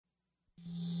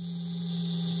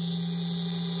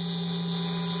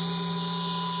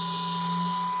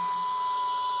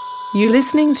You're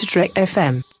listening to Trek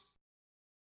FM.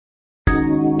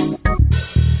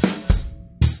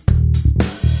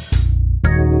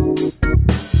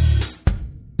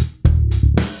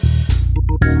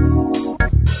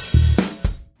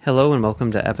 Hello and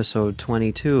welcome to episode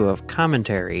 22 of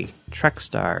Commentary, Trek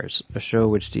Stars, a show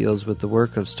which deals with the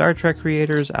work of Star Trek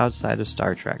creators outside of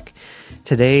Star Trek.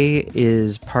 Today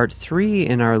is part 3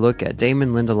 in our look at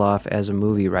Damon Lindelof as a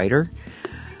movie writer,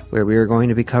 where we are going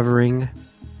to be covering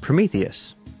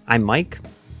Prometheus. I'm Mike.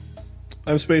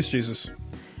 I'm Space Jesus.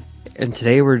 And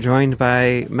today we're joined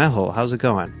by Mehul. How's it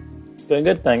going? Doing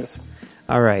good, thanks.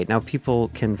 All right, now people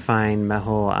can find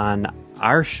Mehul on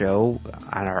our show,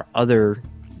 on our other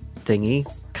thingy,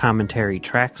 Commentary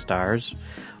Track Stars.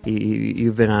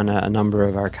 You've been on a number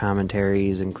of our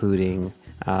commentaries, including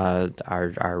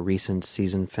our recent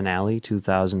season finale,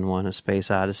 2001: A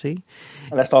Space Odyssey.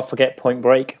 And let's not forget Point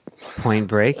Break. Point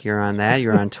Break, you're on that.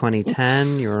 You're on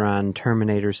 2010. You're on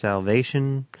Terminator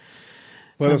Salvation.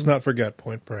 Let us not forget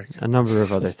Point Break. A number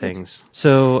of other things.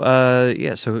 So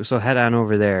so head on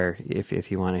over there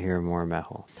if you want to hear more,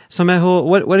 Mehul. So Mehul,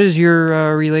 what is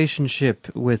your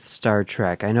relationship with Star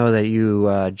Trek? I know that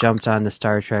you jumped on the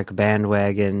Star Trek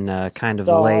bandwagon kind of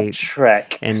late. Star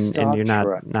Trek. And you're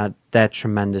not that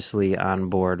tremendously on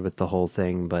board with the whole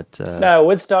thing, but no,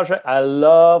 with Star Trek, I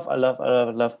love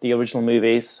the original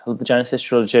movies. I love the Genesis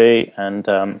trilogy, and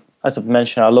as I've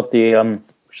mentioned, I love the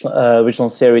original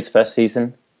series first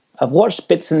season. I've watched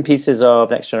bits and pieces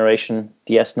of Next Generation,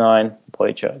 DS9,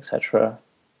 Voyager, etc.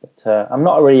 But I'm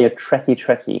not really a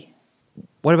Trekkie.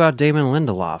 What about Damon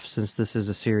Lindelof? Since this is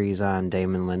a series on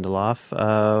Damon Lindelof,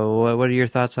 what are your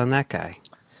thoughts on that guy?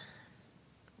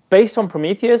 Based on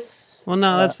Prometheus? Well,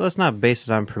 no, let's not base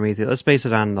it on Prometheus. Let's base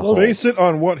it on the whole. Base it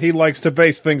on what he likes to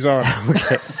base things on.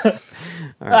 Okay.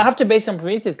 Right. I have to base it on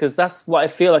Prometheus because that's what I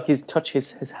feel like his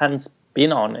hands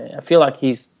been on. I feel like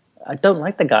I don't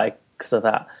like the guy because of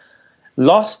that.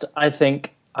 Lost, I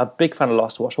think, I'm a big fan of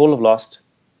Lost. I watched all of Lost.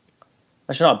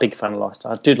 Actually, not a big fan of Lost.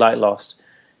 I do like Lost.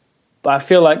 But I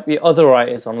feel like the other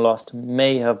writers on Lost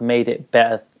may have made it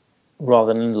better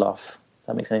rather than Lindelof. If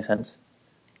that makes any sense.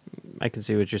 I can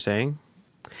see what you're saying.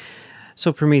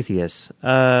 So Prometheus,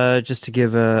 just to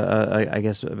give I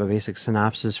guess a basic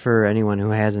synopsis for anyone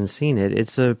who hasn't seen it,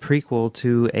 it's a prequel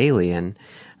to Alien,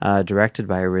 directed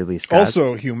by Ridley Scott.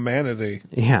 Also Humanity.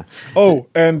 Yeah. Oh,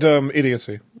 and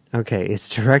Idiocy. Okay, it's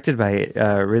directed by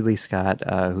Ridley Scott,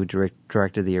 who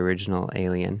directed the original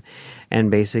Alien,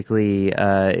 and basically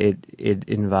it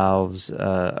involves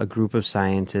a group of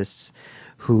scientists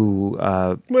who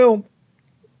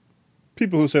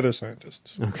people who say they're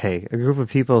scientists. Okay, a group of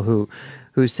people who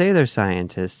say they're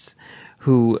scientists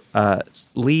who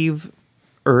leave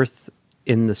Earth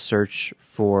in the search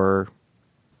of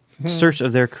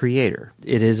their creator.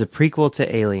 It is a prequel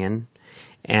to Alien,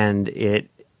 and it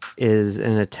is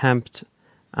an attempt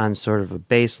on sort of a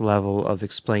base level of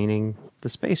explaining the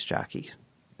space jockey.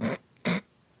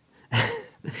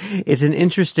 It's an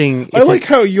interesting. I like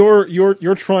how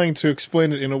you're trying to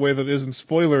explain it in a way that isn't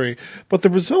spoilery, but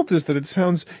the result is that it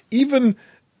sounds even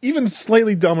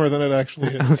slightly dumber than it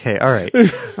actually is. Okay, all right,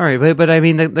 but I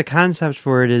mean the concept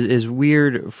for it is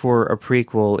weird for a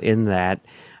prequel in that.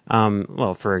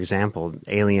 For example,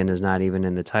 Alien is not even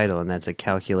in the title, and that's a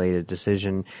calculated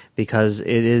decision because it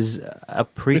is a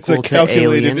prequel it's a to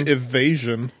calculated Alien.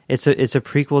 Evasion. It's a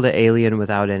prequel to Alien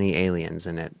without any aliens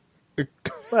in it.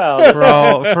 Well,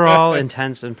 for all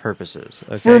intents and purposes.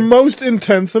 Okay? For most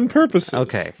intents and purposes.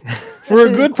 Okay. For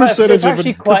a good percentage of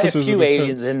actually quite a purposes few of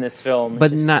aliens intents. in this film,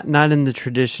 But not in the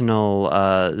traditional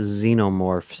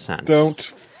xenomorph sense.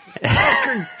 Don't.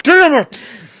 Damn it!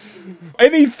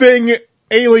 Anything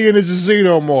alien is a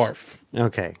xenomorph.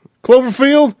 Okay.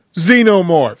 Cloverfield,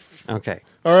 xenomorph. Okay.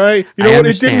 All right? You know I what?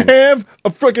 understand. It didn't have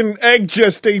a freaking egg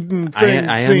gestating thing.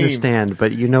 I scene. understand,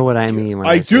 but you know what I mean when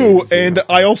I do, say and xenomorph.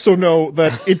 I also know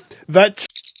that that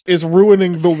is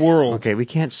ruining the world. Okay, we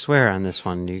can't swear on this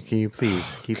one. Can you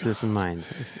please keep this in mind?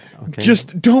 Okay.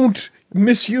 Just don't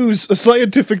misuse a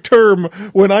scientific term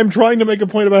when I'm trying to make a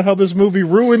point about how this movie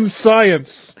ruins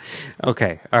science.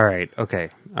 Okay. All right.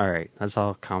 Let's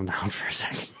all calm down for a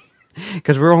second.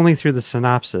 Because we're only through the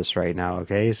synopsis right now,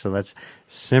 okay? So let's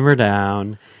simmer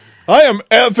down. I am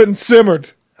effing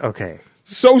simmered. Okay.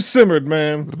 So simmered,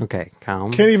 man. Okay,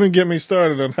 calm. Can't even get me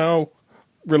started on how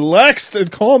relaxed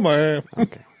and calm I am.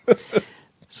 Okay.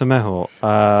 So, Mehul,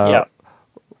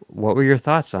 what were your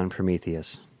thoughts on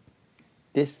Prometheus?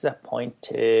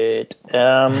 disappointed.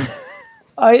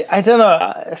 I don't know.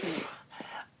 I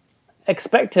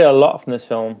expected a lot from this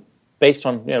film based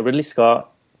on Ridley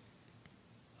Scott.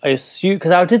 I assume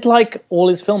because I did like all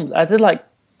his films. I did like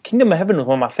Kingdom of Heaven was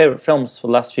one of my favourite films for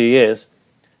the last few years,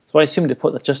 so I assumed they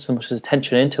put just as much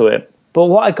attention into it. But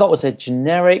what I got was a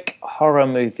generic horror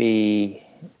movie.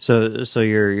 So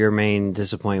your main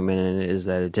disappointment in it is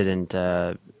that it didn't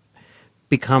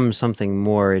become something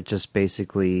more. It just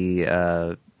basically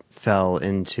fell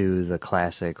into the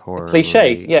classic horror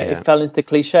cliche. movie. Yeah, it fell into the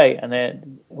cliche, and it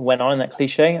went on in that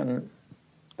cliche, and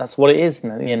that's what it is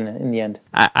in the end.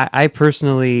 I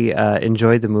personally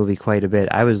enjoyed the movie quite a bit.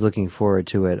 I was looking forward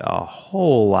to it a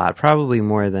whole lot, probably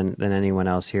more than anyone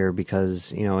else here,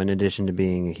 because, you know, in addition to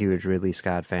being a huge Ridley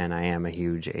Scott fan, I am a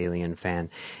huge Alien fan.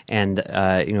 And,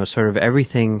 you know, sort of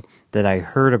everything that I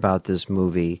heard about this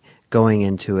movie going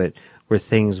into it were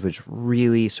things which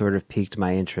really sort of piqued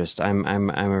my interest.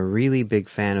 I'm a really big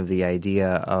fan of the idea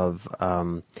of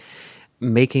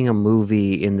making a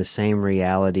movie in the same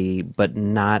reality, but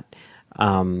not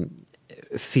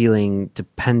feeling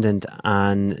dependent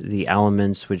on the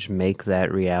elements which make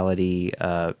that reality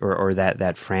or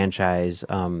that franchise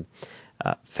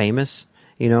famous.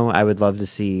 You know, I would love to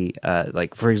see,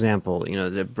 like, for example, you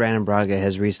know, Brandon Braga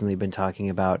has recently been talking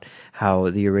about how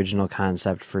the original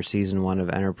concept for season 1 of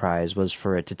Enterprise was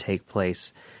for it to take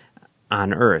place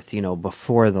on Earth, you know,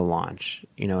 before the launch,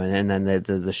 you know, and then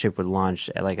the ship would launch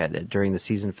during the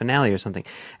season finale or something.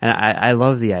 And I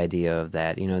love the idea of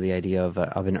that, you know, the idea of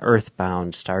an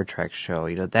Earthbound Star Trek show,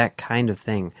 you know, that kind of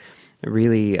thing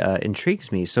really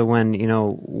intrigues me. So when, you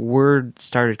know, word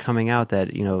started coming out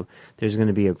that, you know, there's going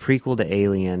to be a prequel to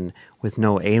Alien with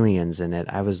no aliens in it,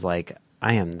 I was like,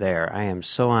 I am there. I am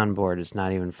so on board. It's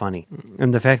not even funny.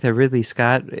 And the fact that Ridley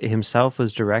Scott himself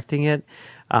was directing it,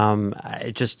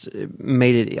 it just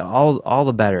made it all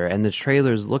the better. And the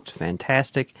trailers looked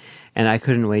fantastic, and I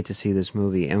couldn't wait to see this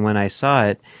movie. And when I saw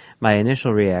it, my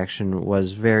initial reaction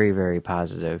was very, very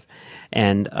positive.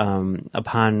 And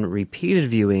upon repeated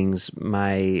viewings,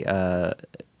 my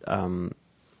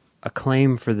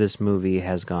acclaim for this movie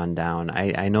has gone down.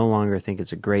 I no longer think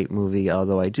it's a great movie,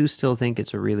 although I do still think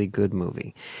it's a really good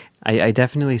movie. I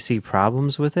definitely see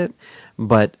problems with it,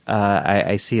 but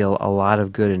I see a lot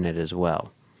of good in it as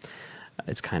well.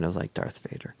 It's kind of like Darth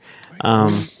Vader. I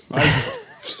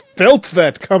felt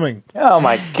that coming. Oh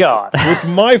my God. With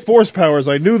my force powers,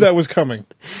 I knew that was coming.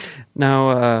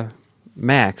 Now,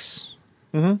 Max,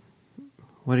 what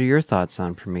are your thoughts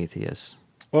on Prometheus?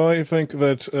 Well, I think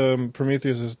that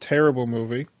Prometheus is a terrible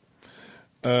movie,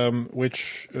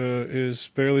 which is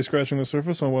barely scratching the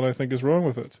surface on what I think is wrong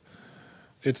with it.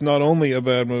 It's not only a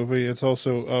bad movie, it's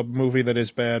also a movie that is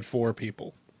bad for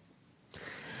people.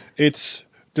 Its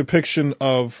depiction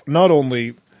of not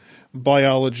only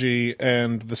biology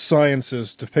and the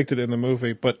sciences depicted in the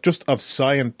movie, but just of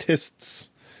scientists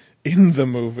in the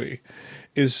movie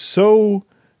is so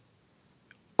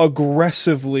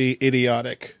aggressively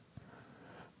idiotic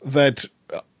that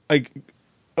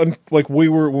when we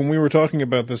were talking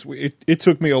about this, it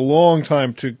took me a long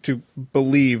time to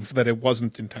believe that it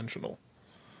wasn't intentional.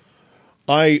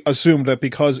 I assumed that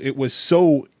because it was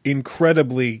so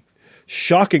incredibly,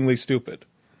 shockingly stupid,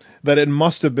 that it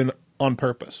must have been on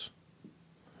purpose.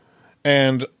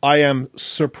 And I am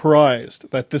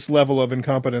surprised that this level of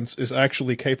incompetence is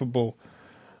actually capable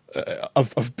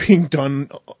of being done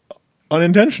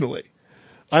unintentionally.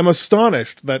 I'm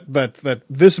astonished that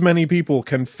this many people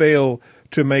can fail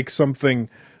to make something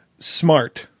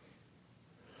smart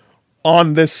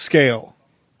on this scale.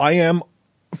 I am,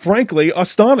 frankly,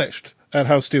 astonished at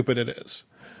how stupid it is.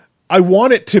 I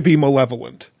want it to be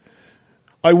malevolent.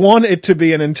 I want it to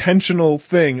be an intentional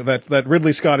thing that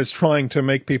Ridley Scott is trying to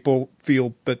make people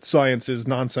feel that science is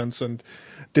nonsense and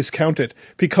discount it,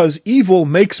 because evil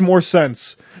makes more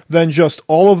sense than just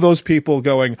all of those people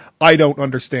going, I don't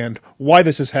understand why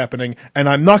this is happening, and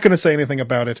I'm not going to say anything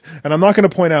about it, and I'm not going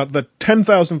to point out the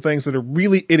 10,000 things that are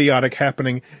really idiotic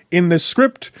happening in this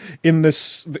script, on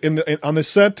this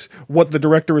set, what the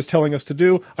director is telling us to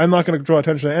do. I'm not going to draw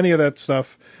attention to any of that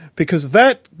stuff, because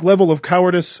that level of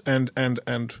cowardice and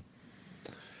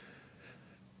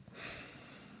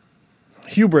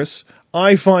hubris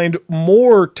I find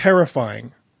more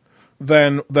terrifying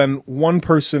than one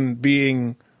person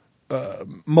being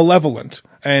malevolent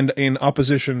and in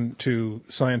opposition to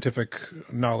scientific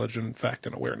knowledge and fact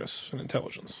and awareness and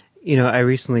intelligence. You know, I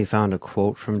recently found a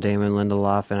quote from Damon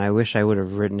Lindelof, and I wish I would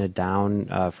have written it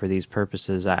down for these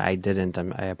purposes. I didn't.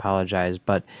 I apologize.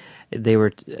 But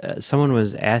someone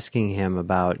was asking him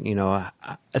about,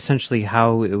 essentially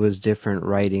how it was different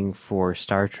writing for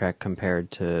Star Trek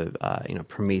compared to,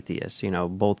 Prometheus,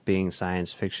 both being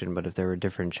science fiction, but if there were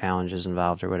different challenges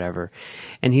involved or whatever.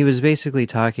 And he was basically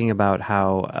talking about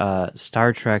how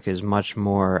Star Trek is much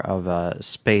more of a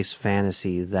space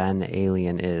fantasy than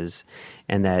Alien is,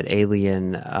 and that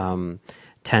Alien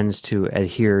tends to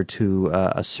adhere to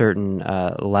a certain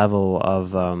level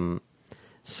of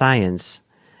science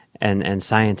and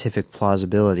scientific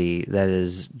plausibility that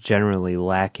is generally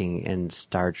lacking in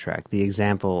Star Trek. The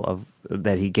example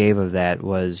that he gave of that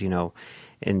was,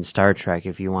 in Star Trek,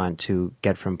 if you want to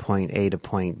get from point A to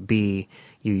point B,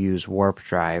 you use warp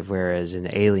drive, whereas in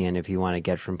Alien, if you want to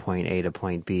get from point A to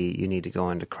point B, you need to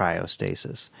go into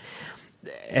cryostasis.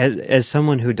 As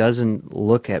someone who doesn't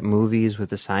look at movies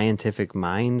with a scientific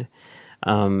mind,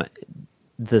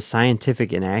 the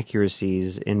scientific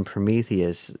inaccuracies in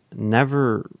Prometheus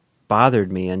never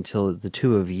bothered me until the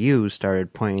two of you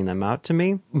started pointing them out to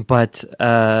me. But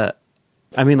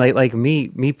like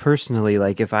me personally,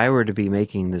 like if I were to be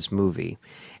making this movie,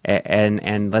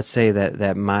 and let's say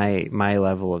that my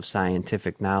level of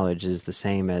scientific knowledge is the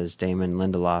same as Damon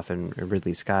Lindelof and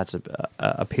Ridley Scott's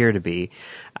appear to be,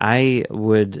 I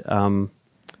would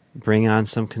bring on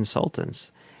some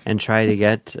consultants and try to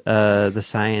get the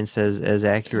science as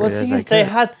accurate as I could.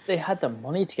 They had the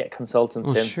money to get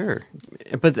consultants in. Sure,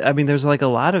 but there's like a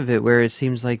lot of it where it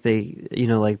seems like they,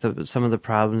 some of the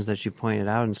problems that you pointed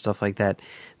out and stuff like that.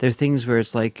 There are things where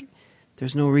it's like,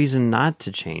 there's no reason not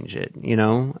to change it,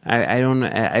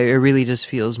 it really just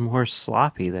feels more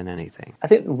sloppy than anything. I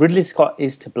think Ridley Scott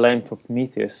is to blame for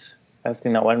Prometheus,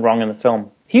 everything that went wrong in the film.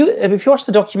 If you watch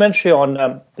the documentary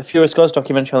on, the Furious Ghost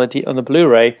documentary on the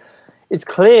Blu-ray, it's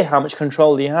clear how much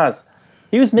control he has.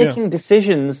 He was making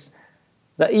decisions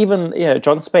that even,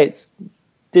 Jon Spaihts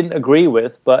didn't agree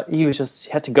with, but he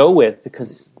had to go with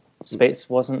because Spaihts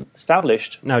wasn't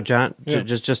established. Now, John,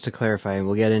 just to clarify, and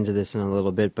we'll get into this in a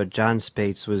little bit, but Jon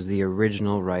Spaihts was the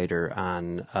original writer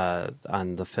on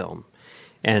the film,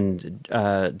 and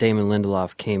Damon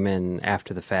Lindelof came in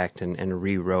after the fact and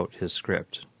rewrote his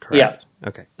script. Correct? Yeah.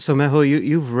 Okay. So, Mehul,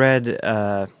 you've read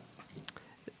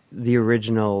the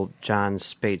original Jon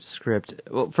Spaihts script.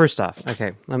 Well, first off,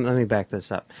 okay, let me back this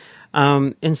up.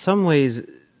 In some ways,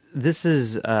 this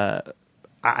is,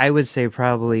 I would say,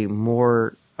 probably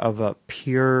more of a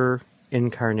pure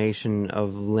incarnation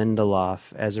of Lindelof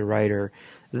as a writer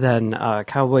than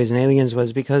Cowboys and Aliens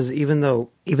was, because even though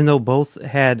both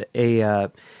had a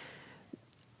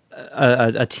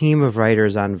team of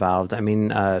writers involved,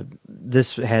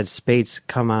 this had Spaihts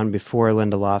come on before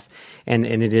Lindelof, and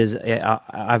it is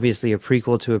obviously a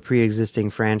prequel to a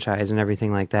pre-existing franchise and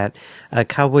everything like that.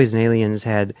 Cowboys and Aliens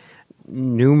had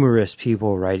numerous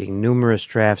people writing numerous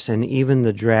drafts, and even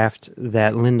the draft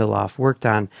that Lindelof worked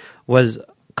on was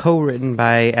co-written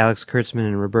by Alex Kurtzman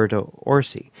and Roberto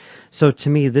Orci. So to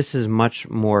me, this is much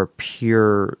more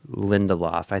pure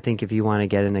Lindelof. I think if you want to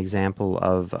get an example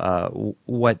of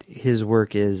what his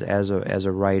work is as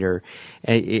a writer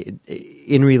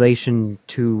in relation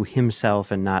to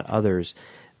himself and not others,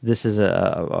 this is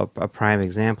a prime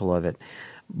example of it.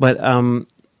 But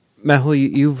Mehul,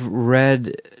 you've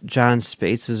read Jon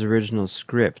Spaihts' original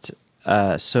script,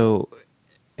 so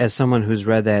as someone who's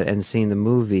read that and seen the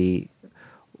movie,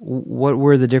 what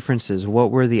were the differences? What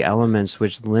were the elements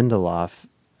which Lindelof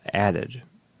added?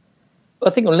 I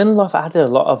think Lindelof added a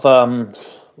lot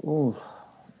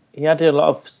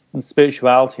of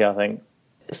spirituality, I think.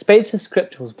 Spaihts'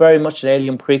 script was very much an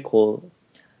Alien prequel.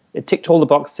 It ticked all the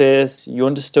boxes. You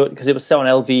understood, because it was set on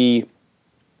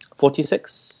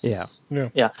LV-46. Yeah.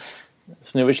 From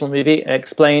the original movie. It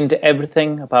explained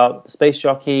everything about the space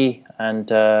jockey, and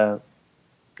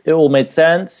it all made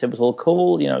sense. It was all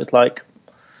cool.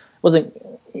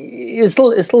 It's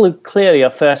still clearly a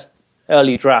first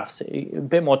early draft. A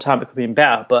bit more time, it could have been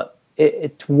better, but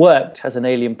it worked as an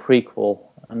Alien prequel,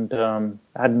 and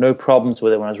I had no problems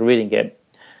with it when I was reading it.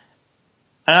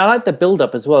 And I liked the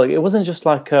build-up as well. It wasn't just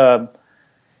like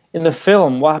in the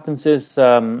film, what happens is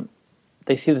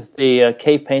they see the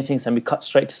cave paintings and we cut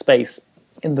straight to space.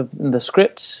 In the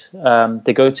script,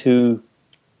 they go to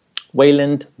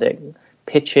Wayland, they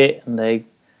pitch it, and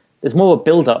there's more of a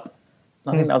build-up.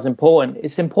 I think that was important.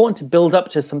 It's important to build up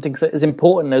to something as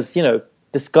important as,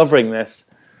 discovering this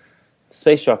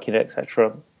space jockey,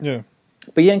 etc. Yeah.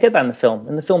 But you don't get that in the film.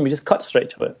 In the film, you just cut straight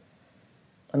to it.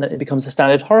 And then it becomes a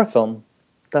standard horror film.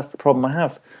 That's the problem I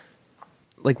have.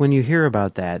 like when you hear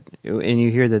about that, and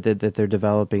you hear that they're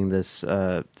developing this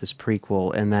this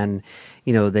prequel, and then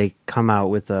they come out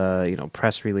with a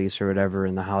press release or whatever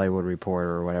in the Hollywood Reporter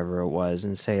or whatever it was,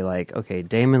 and say like, okay,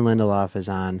 Damon Lindelof is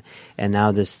on, and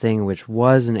now this thing which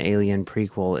was an Alien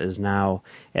prequel is now,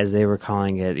 as they were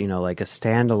calling it, like a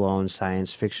standalone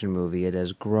science fiction movie. It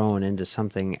has grown into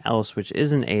something else which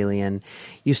isn't Alien.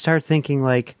 You start thinking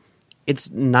like,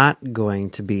 it's not going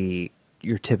to be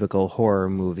your typical horror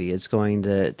movie. It's going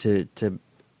to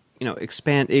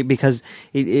expand it, because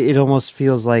it almost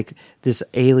feels like this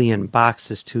Alien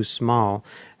box is too small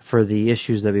for the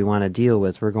issues that we want to deal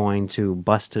with. We're going to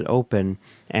bust it open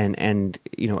and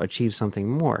achieve something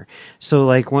more. So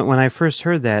like when I first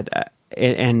heard that,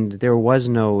 and there was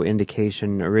no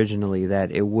indication originally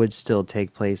that it would still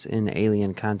take place in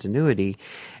Alien continuity,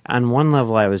 on one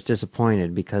level I was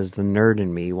disappointed, because the nerd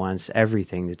in me wants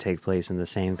everything to take place in the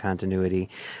same continuity.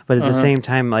 But at the same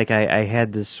time, like I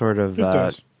had this sort of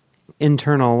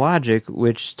internal logic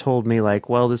which told me like,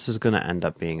 well, this is going to end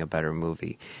up being a better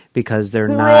movie, because they're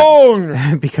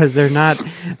not because they're not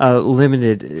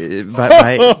limited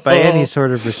by any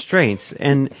sort of restraints.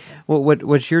 And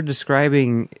what you're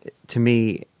describing to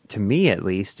me at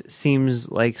least, seems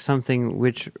like something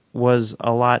which was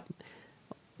a lot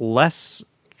less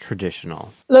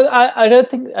traditional. Look, I don't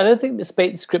think the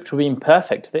Spaihts script would be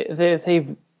imperfect.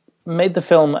 They've made the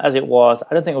film as it was.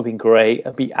 I don't think it would be great.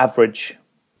 It'd be average.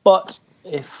 But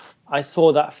if I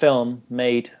saw that film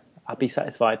made, I'd be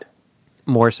satisfied.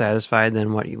 More satisfied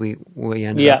than what we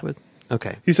ended up with?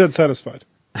 Okay. He said satisfied.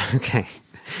 Okay.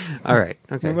 All right.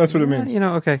 Okay. Well, that's what it means.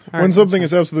 Okay. All when right, something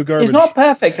is absolute garbage. It's not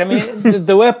perfect. I mean,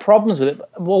 there were problems with it.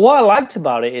 Well, what I liked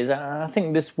about it is, and I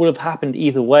think this would have happened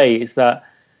either way, is that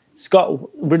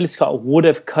Ridley Scott would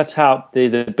have cut out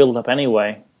the build-up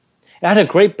anyway. It had a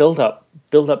great build-up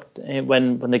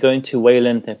when they go into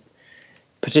Wayland, they're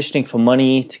petitioning for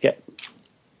money to get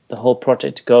the whole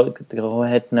project to go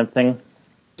ahead and everything.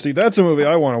 See, that's a movie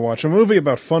I want to watch. A movie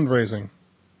about fundraising.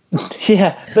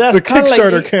 Yeah, but that's the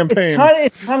Kickstarter campaign.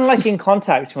 It's kind of like In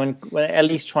Contact, when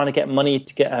Ellie's trying to get money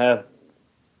to get her,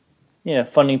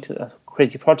 funding to a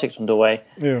crazy project underway.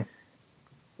 Yeah,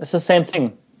 it's the same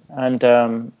thing, and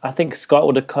I think Scott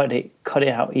would have cut it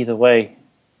out either way.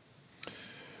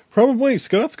 Probably.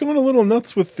 Scott's going a little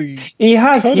nuts with the. He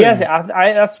has. cutting. He has.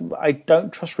 I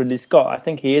don't trust Ridley Scott. I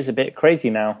think he is a bit crazy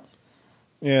now.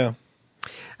 Yeah.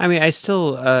 I mean, I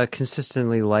still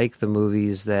consistently like the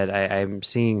movies that I'm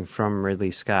seeing from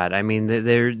Ridley Scott. I mean,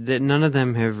 none of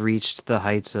them have reached the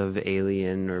heights of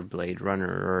Alien or Blade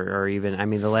Runner or even, I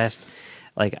mean, the last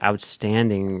like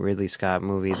outstanding Ridley Scott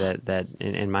movie that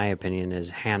in my opinion is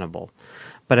Hannibal.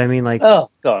 But I mean, like, oh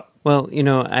god. Well,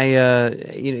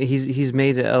 he's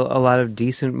made a lot of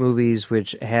decent movies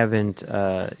which haven't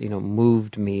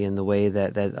moved me in the way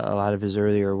that a lot of his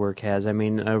earlier work has. I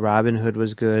mean, Robin Hood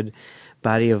was good.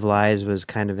 Body of Lies was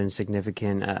kind of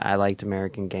insignificant. I liked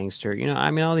American Gangster. I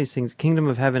mean, all these things. Kingdom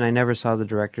of Heaven, I never saw the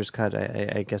director's cut.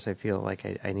 I guess I feel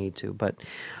like I need to. But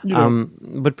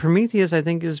but Prometheus, I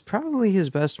think, is probably his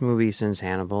best movie since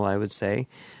Hannibal, I would say.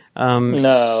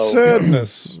 No.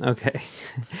 Sadness. Okay.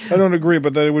 I don't agree,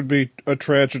 but that it would be a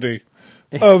tragedy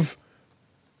of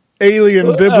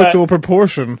alien biblical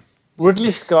proportion. Ridley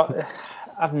Scott,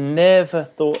 I've never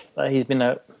thought that he's been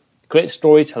a great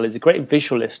storyteller. He's a great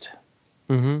visualist.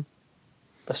 Mm-hmm.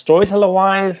 But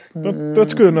storyteller-wise...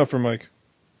 That's good enough for Mike.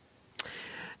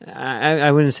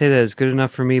 I wouldn't say that it's good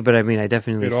enough for me, but I mean, I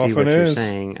definitely see what you're is.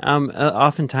 saying.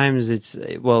 Oftentimes, it's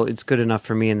good enough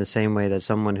for me in the same way that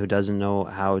someone who doesn't know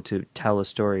how to tell a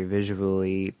story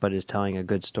visually, but is telling a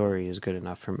good story, is good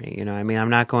enough for me. I mean, I'm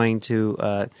not going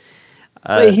to.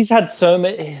 But he's had so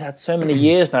many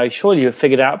years now. Surely you've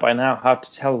figured out by now how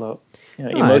to tell the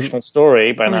emotional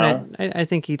story by now. I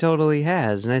think he totally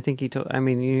has, and I think I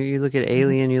mean, you look at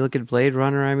Alien, you look at Blade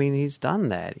Runner. I mean, he's done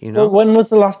that. Well, when was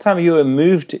the last time you were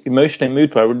emotionally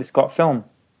moved by a Ridley Scott film?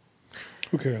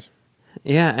 Who cares?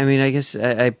 Yeah, I mean, I guess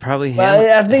I probably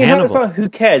I think Hannibal. It's not who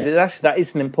cares. that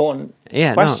is an important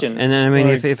question. No. And I mean,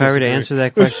 if I were to answer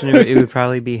that question, it would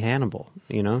probably be Hannibal.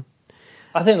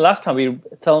 I think last time we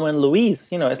Thelma and Louise.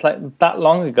 It's like that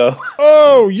long ago.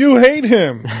 Oh, you hate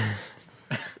him.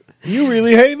 You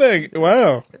really hate that?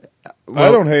 Wow. Well,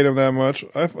 I don't hate him that much.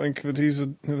 I think that he's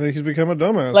become a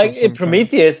dumbass. Like in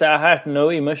Prometheus, I had no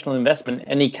emotional investment in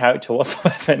any character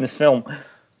whatsoever in this film.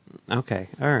 Okay,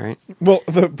 all right. Well,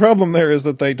 the problem there is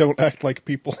that they don't act like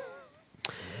people.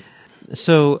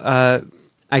 So,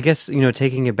 I guess,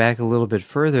 taking it back a little bit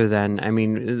further then, I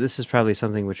mean, this is probably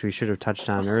something which we should have touched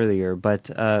on earlier,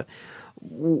 but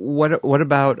What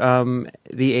about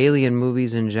the Alien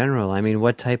movies in general? I mean,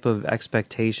 what type of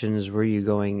expectations were you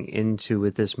going into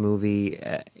with this movie,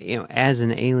 as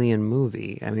an Alien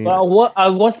movie? I mean, well, I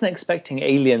wasn't expecting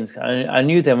aliens. I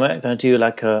knew they weren't going to do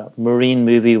like a marine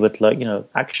movie with like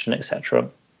action, etc.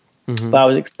 But I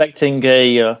was expecting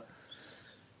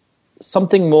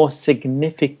something more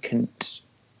significant,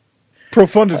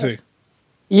 profundity.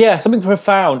 Yeah, something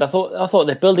profound. I thought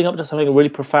they're building up to something really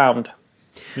profound.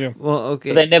 Yeah. Well, okay.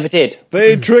 But they never did.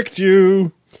 They tricked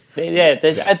you.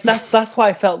 That's why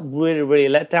I felt really, really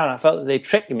let down. I felt that they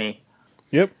tricked me.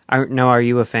 Yep. Are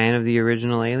you a fan of the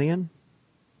original Alien?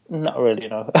 Not really,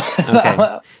 no.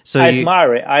 Okay. So I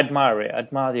admire it. I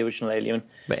admire the original Alien.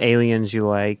 But Aliens you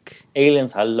like?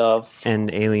 Aliens I love.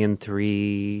 And Alien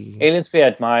 3? Alien 3 I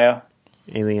admire.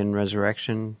 Alien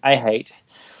Resurrection? I hate.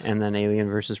 And then Alien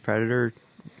versus Predator?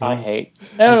 I hate.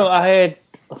 No, I had...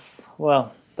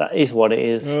 Well... That is what it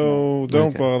is. Oh,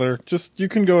 don't bother. Just, you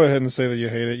can go ahead and say that you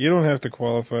hate it. You don't have to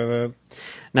qualify that.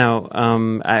 Now,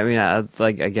 I mean, I'll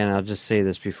just say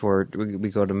this before we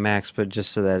go to Max, but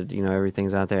just so that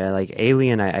everything's out there. Like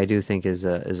Alien, I do think is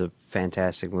a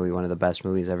fantastic movie, one of the best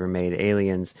movies ever made.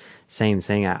 Aliens, same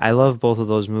thing. I love both of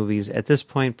those movies at this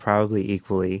point, probably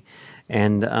equally,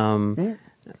 and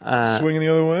swinging the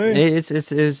other way. It's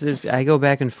I go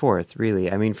back and forth,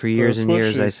 really. I mean, for years and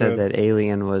years, I said that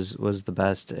Alien was the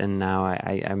best, and now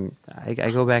I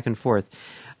go back and forth.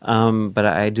 But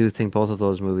I do think both of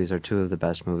those movies are two of the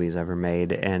best movies ever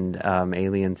made. And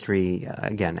Alien 3,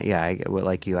 again,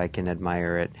 like you, I can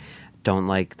admire it. Don't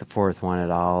like the fourth one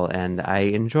at all, and I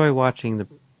enjoy watching the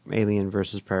Alien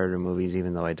versus Predator movies,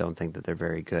 even though I don't think that they're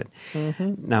very good.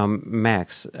 Mm-hmm. Now,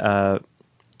 Max.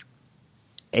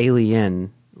 Aliens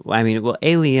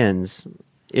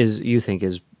you think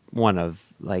is one of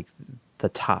like the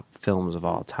top films of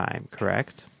all time,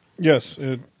 correct? Yes,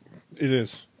 it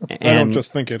is. And I don't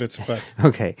just think it; it's a fact.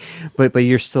 Okay, but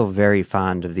you're still very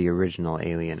fond of the original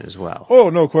Alien as well. Oh,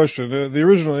 no question. The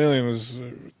original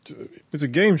Alien it's a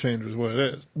game changer, is what it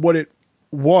is. What it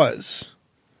was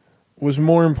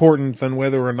more important than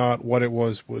whether or not what it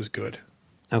was good.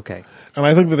 Okay, and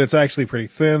I think that it's actually pretty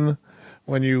thin.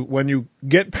 When you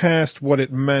get past what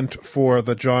it meant for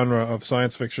the genre of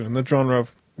science fiction and the genre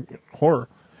of horror,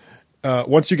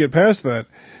 once you get past that,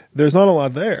 there's not a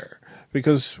lot there.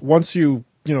 Because once you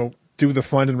do the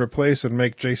find and replace and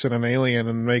make Jason an alien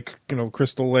and make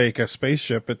Crystal Lake a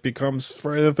spaceship, it becomes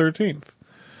Friday the 13th.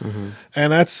 Mm-hmm.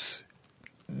 And that's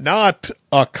not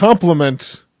a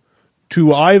compliment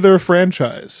to either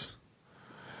franchise.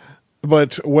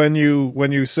 But when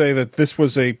you say that this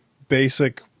was a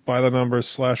basic by the numbers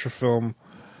slasher film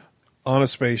on a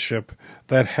spaceship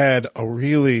that had a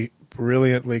really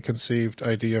brilliantly conceived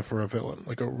idea for a villain,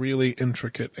 like a really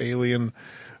intricate alien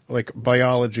like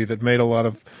biology that made a lot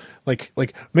of like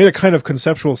made a kind of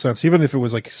conceptual sense, even if it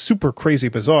was like super crazy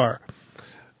bizarre.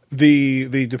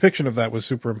 The depiction of that was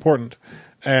super important,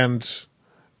 and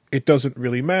it doesn't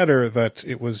really matter that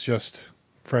it was just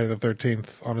Friday the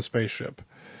 13th on a spaceship,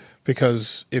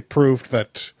 because it proved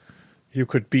that you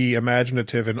could be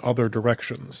imaginative in other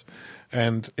directions.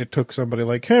 And it took somebody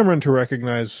like Cameron to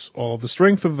recognize all of the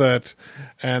strength of that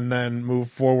and then move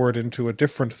forward into a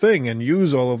different thing and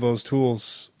use all of those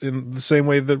tools in the same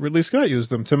way that Ridley Scott used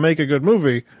them to make a good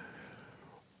movie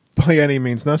by any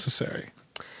means necessary.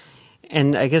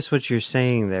 And I guess what you're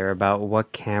saying there about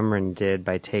what Cameron did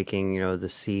by taking, the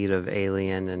seed of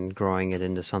Alien and growing it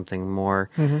into something more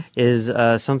is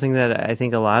something that I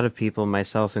think a lot of people,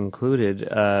 myself included,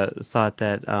 thought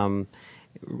that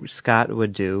Scott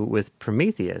would do with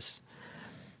Prometheus.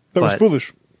 That was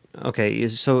foolish. Okay,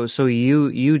 so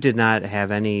you did not have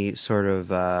any sort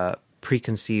of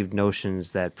preconceived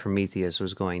notions that Prometheus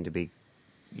was going to be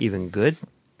even good?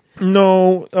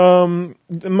 No,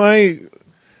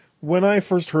 when I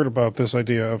first heard about this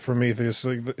idea of Prometheus,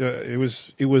 it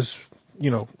was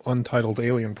untitled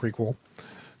Alien prequel.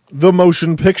 The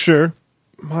motion picture,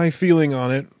 my feeling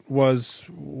on it was,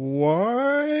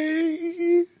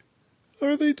 why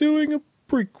are they doing a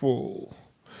prequel?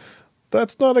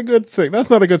 That's not a good thing.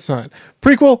 That's not a good sign.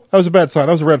 Prequel, that was a bad sign.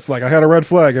 That was a red flag. I had a red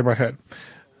flag in my head.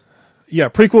 Yeah,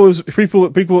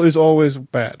 prequel is always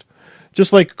bad.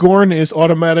 Just like Gorn is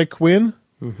automatic win.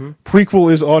 Mm-hmm.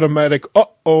 Prequel is automatic.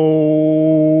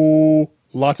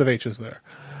 Lots of H's there.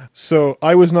 So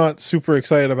I was not super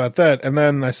excited about that. And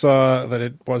then I saw that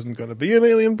it wasn't going to be an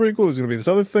Alien prequel. It was going to be this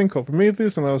other thing called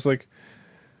Prometheus. And I was like,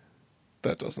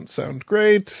 that doesn't sound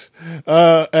great.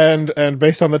 And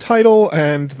based on the title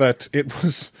and that it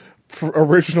was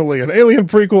originally an Alien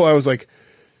prequel, I was like,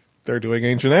 they're doing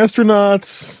ancient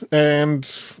astronauts and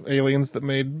aliens that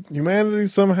made humanity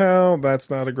somehow. That's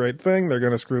not a great thing. They're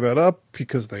going to screw that up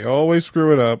because they always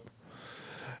screw it up.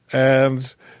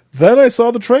 And then I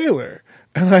saw the trailer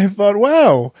and I thought,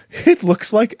 wow, it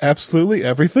looks like absolutely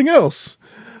everything else.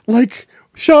 Like,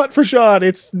 shot for shot,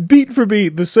 it's beat for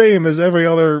beat the same as every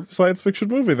other science fiction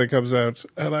movie that comes out.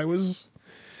 And I was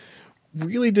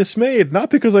really dismayed. Not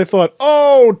because I thought,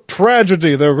 oh,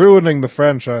 tragedy, they're ruining the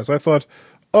franchise. I thought,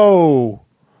 oh,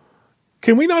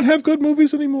 can we not have good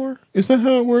movies anymore? Is that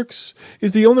how it works?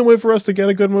 Is the only way for us to get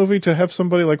a good movie to have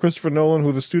somebody like Christopher Nolan,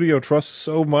 who the studio trusts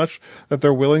so much that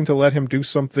they're willing to let him do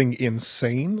something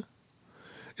insane?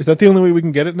 Is that the only way we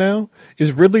can get it now?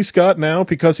 Is Ridley Scott now,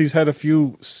 because he's had a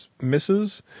few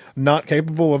misses, not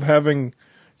capable of having,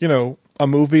 a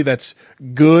movie that's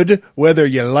good whether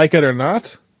you like it or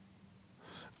not?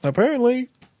 Apparently,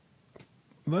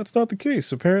 that's not the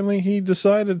case. Apparently, he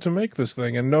decided to make this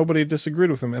thing, and nobody disagreed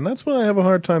with him. And that's when I have a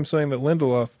hard time saying that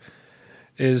Lindelof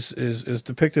is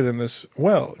depicted in this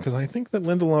well, because I think that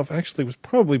Lindelof actually was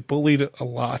probably bullied a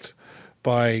lot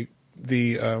by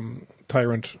the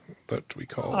tyrant that we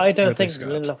call. I don't Ridley think Scott.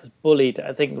 Lindelof was bullied.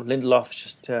 I think Lindelof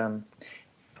just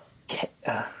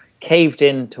caved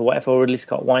in to whatever Ridley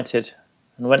Scott wanted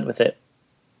and went with it.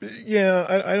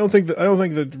 Yeah, I don't think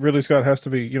that Ridley Scott has to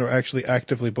be, actually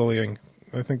actively bullying.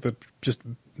 I think that just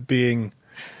being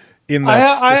in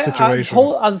that situation.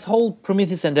 This whole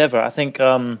Prometheus endeavor, I think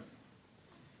I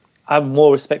have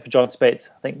more respect for Jon Spaihts.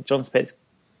 I think Jon Spaihts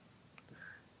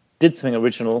did something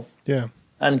original. Yeah.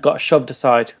 And got shoved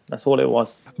aside. That's all it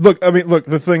was. Look,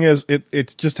 the thing is,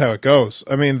 it's just how it goes.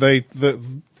 I mean, the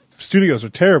studios are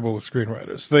terrible with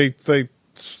screenwriters. They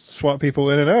swap people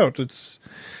in and out. It's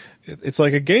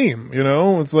like a game,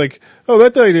 It's like, oh,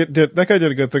 that guy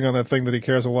did a good thing on that thing that he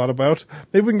cares a lot about.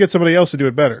 Maybe we can get somebody else to do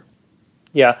it better.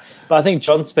 Yeah, but I think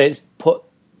Jon Spaihts put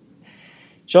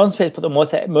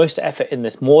the most effort in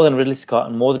this, more than Ridley Scott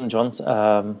and more than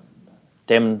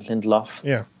Damon Lindelof.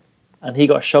 Yeah. And he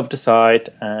got shoved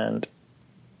aside, and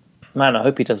man, I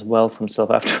hope he does well for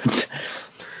himself afterwards.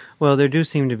 Well, there do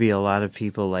seem to be a lot of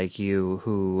people like you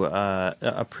who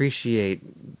appreciate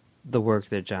the work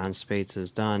that Jon Spaihts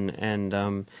has done, and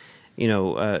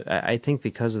I think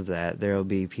because of that, there will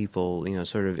be people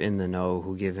sort of in the know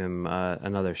who give him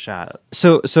another shot.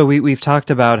 So we've talked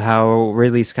about how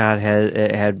Ridley Scott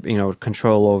had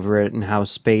control over it, and how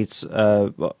Spaihts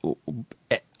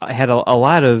had a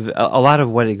lot of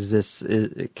what exists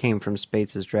came from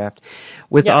Spaihts' draft.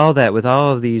 With all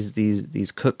of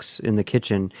these cooks in the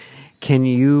kitchen, can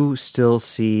you still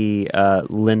see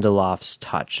Lindelof's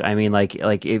touch? I mean,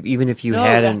 even if you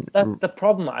hadn't, that's the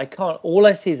problem. I can't. All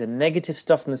I see is the negative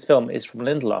stuff in this film is from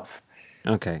Lindelof.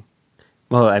 Okay.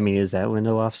 Well, I mean, is that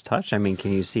Lindelof's touch? I mean,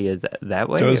 can you see it that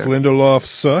way? Does Lindelof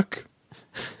suck?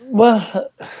 Well,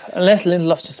 unless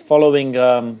Lindelof's just following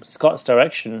Scott's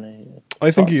direction. I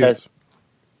think he is.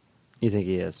 You think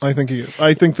he is? I think he is.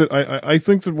 I think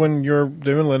that when you're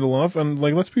Damon Lindelof, and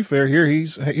let's be fair here,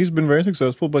 he's been very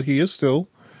successful, but he is still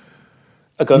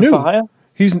a gun new. for hire.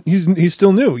 He's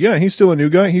still new. Yeah, he's still a new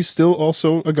guy. He's still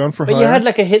also a gun for hire. But you had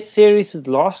a hit series with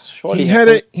Lost. Surely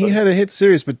he had a hit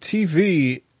series, but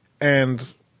TV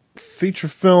and feature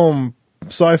film,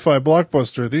 sci-fi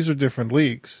blockbuster, these are different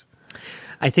leagues.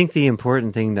 I think the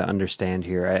important thing to understand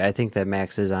here, I think that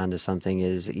Max is onto something,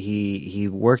 is he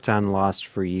worked on Lost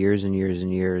for years and years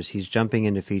and years. He's jumping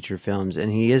into feature films,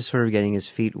 and he is sort of getting his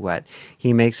feet wet.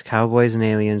 He makes Cowboys and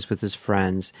Aliens with his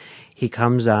friends. He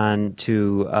comes on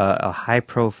to a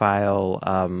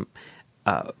high-profile,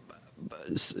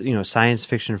 science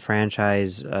fiction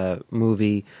franchise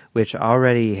movie, which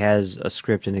already has a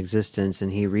script in existence,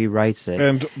 and he rewrites it.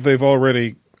 And they've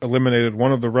already eliminated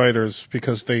one of the writers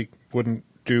because they wouldn't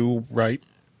do right.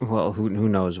 Well, who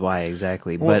knows why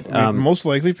exactly? Well, but most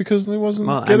likely because he wasn't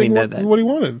getting what he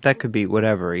wanted. That could be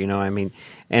whatever, I mean,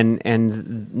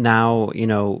 and now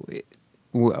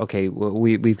okay,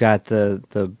 we've got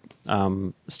the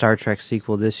Star Trek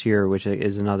sequel this year, which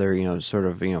is another sort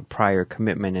of prior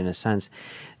commitment in a sense.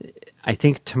 I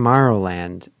think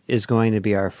Tomorrowland is going to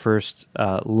be our first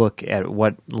look at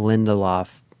what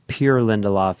pure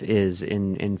Lindelof is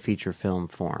in feature film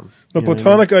form. The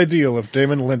platonic ideal of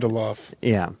Damon Lindelof.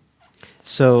 Yeah.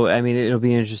 So, I mean, it'll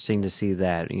be interesting to see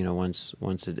that,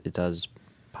 once it does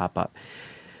pop up.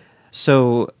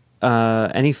 So,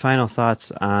 any final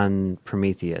thoughts on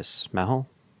Prometheus, Mehul?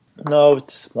 No,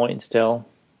 it's disappointing still.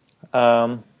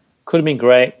 Could have been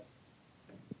great,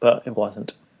 but it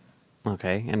wasn't.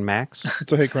 Okay, and Max?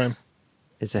 It's a hate crime.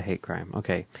 It's a hate crime.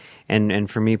 Okay. And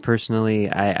for me personally,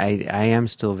 I am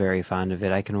still very fond of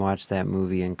it. I can watch that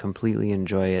movie and completely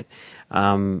enjoy it.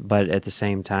 But at the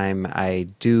same time, I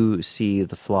do see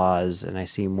the flaws, and I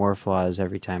see more flaws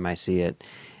every time I see it.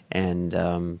 And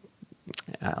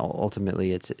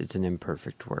ultimately, it's an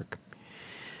imperfect work.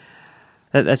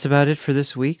 That's about it for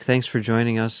this week. Thanks for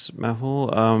joining us,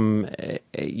 Mehul.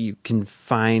 You can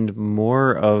find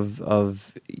more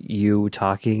of you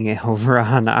talking over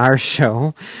on our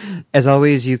show. As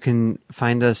always, you can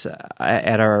find us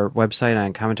at our website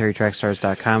on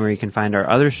commentarytrackstars.com, or you can find our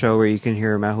other show where you can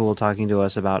hear Mehul talking to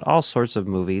us about all sorts of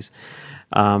movies.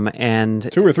 And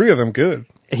 2 or 3 of them good.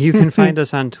 You can find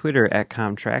us on Twitter at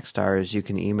ComTrackStars. You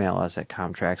can email us at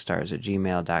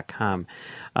comtrackstars@gmail.com.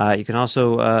 You can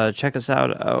also check us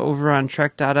out over on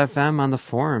Trek.fm on the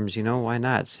forums. Why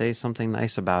not? Say something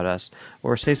nice about us.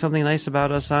 Or say something nice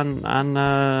about us on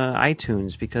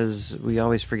iTunes, because we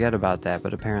always forget about that,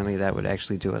 but apparently that would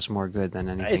actually do us more good than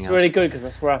anything else. It's really good, because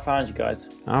that's where I found you guys.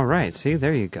 All right. See,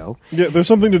 there you go. Yeah, there's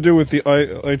something to do with the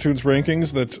iTunes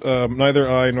rankings that neither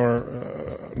I nor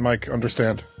Mike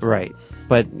understand. Right.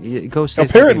 But go say apparently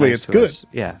something nice it's to good. us.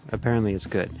 Yeah, apparently it's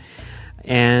good.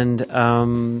 And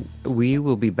we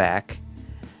will be back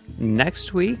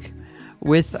next week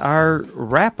with our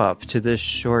wrap-up to this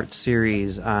short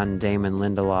series on Damon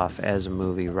Lindelof as a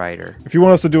movie writer. If you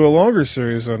want us to do a longer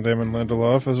series on Damon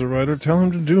Lindelof as a writer, tell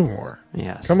him to do more.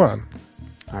 Yes. Come on.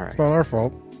 All right. It's not our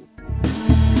fault.